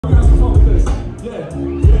me have some fun with this. Yeah,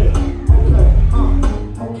 yeah.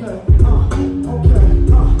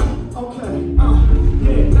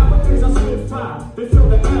 Yeah, nowadays I spit fire. They feel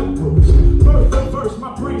the ambush. Verse to verse,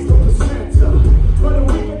 my brain's the placenta. But a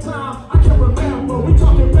week of time, I can remember. We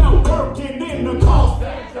talking about working in the call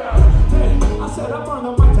center. Yeah, I said I burn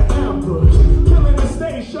the mic to ambush. Killing the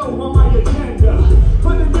stage show on my agenda.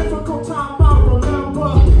 But a difficult time I remember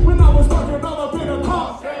when I was working all up in a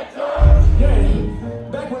call center.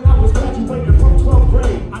 Yeah, back when I was graduating from 12th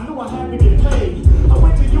grade, I knew I had to get paid. I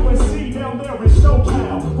went to UNC down there in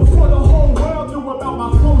SoCal before the whole world knew about my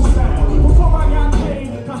flow style. Before I got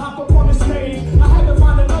paid to hop up on the stage, I had to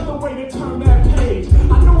find another way to turn that page.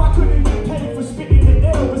 I knew I couldn't get paid for spitting the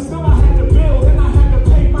ill, but still I had to build and I had to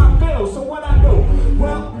pay my bills. So what I do?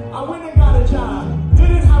 Well, I went and got a job.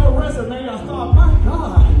 Didn't have a resume. I thought, my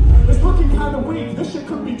God, it's looking kind of weak. This shit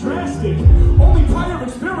could be drastic. Only prior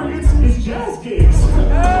experience is jazz gigs.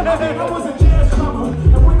 I was a jazz drummer,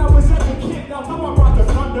 and when I was at the kid, I know I brought the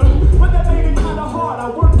thunder. But that made it kind of hard. I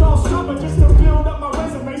worked all summer just to build up my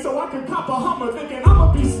resume so I could cop a Hummer, thinking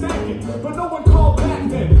I'ma be stacking. But no one called back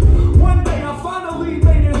then. One day I finally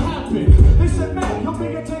made it happen. They said, Matt, you'll be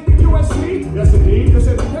attending USC? Yes, indeed. They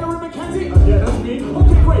said, Harry McKenzie? Yeah, that's me.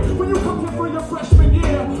 Okay, great. When you come here for your freshman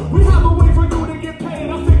year, we have a way for you to get paid.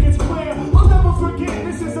 I think it's clear. I'll never forget.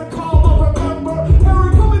 This is a call I'll remember.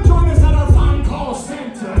 Harry, come and join us at our fine call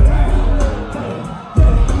center.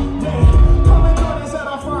 Come and join us at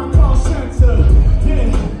our fine call center.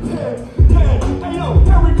 Hey, yo,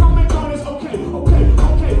 Harry, come and join us. Okay.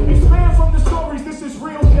 Expand from the stories. This is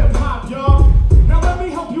real hip-hop, y'all. Now let me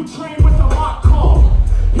help you train with a mock call.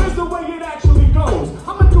 Here's the way it actually goes.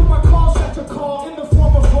 I'ma do my call center call in the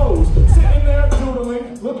form of flows. Sitting there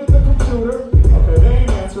doodling, look at the computer. Okay, they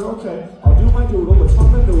ain't answer. Okay, I'll do my doodle. It's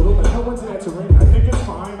from the noodle, but no one's answering. I think it's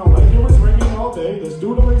fine. All I hear is ringing all day. This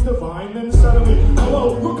doodling's divine. Then suddenly,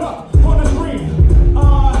 hello, look up on the screen.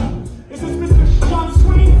 Is this Mr. John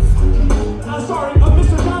Sweet? Sorry,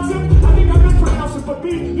 Mr. Johnson. I think I mispronounced it, but B,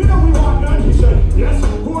 you know we want none. He said, yes.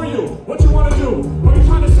 Who are you? What you want to do? Are you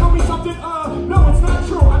trying to sell me something? No, it's not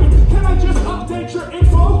true. I mean, can I just update your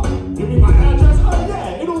info? Give me my address? Oh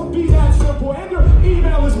yeah, it'll be that simple. And your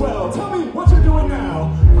email as well. Tell me what you're doing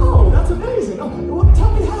now. Oh, that's amazing. Well,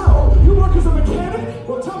 tell me how. You work as a mechanic?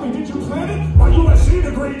 Well, tell me, did you plan it? My USC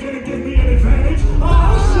degree didn't give me an advantage.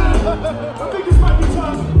 Oh shit, I think this might be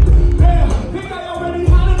tough. Damn, think I already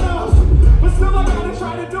had enough. But still I gotta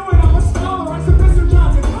try to do it. I'm a scholar. I said, Mr.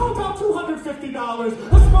 Johnson, how about $250?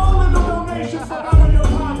 A small little donation for out of your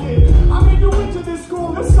pocket. I mean, you went to this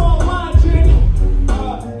school, it's all logic.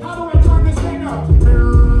 How do I turn this thing up?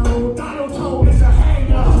 Dial tone is a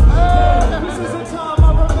hang-up. Yeah, this is a time I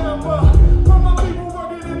remember from my people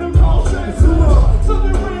working in the call center.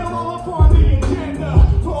 Something real all up on the agenda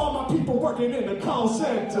for all my people working in the call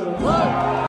center.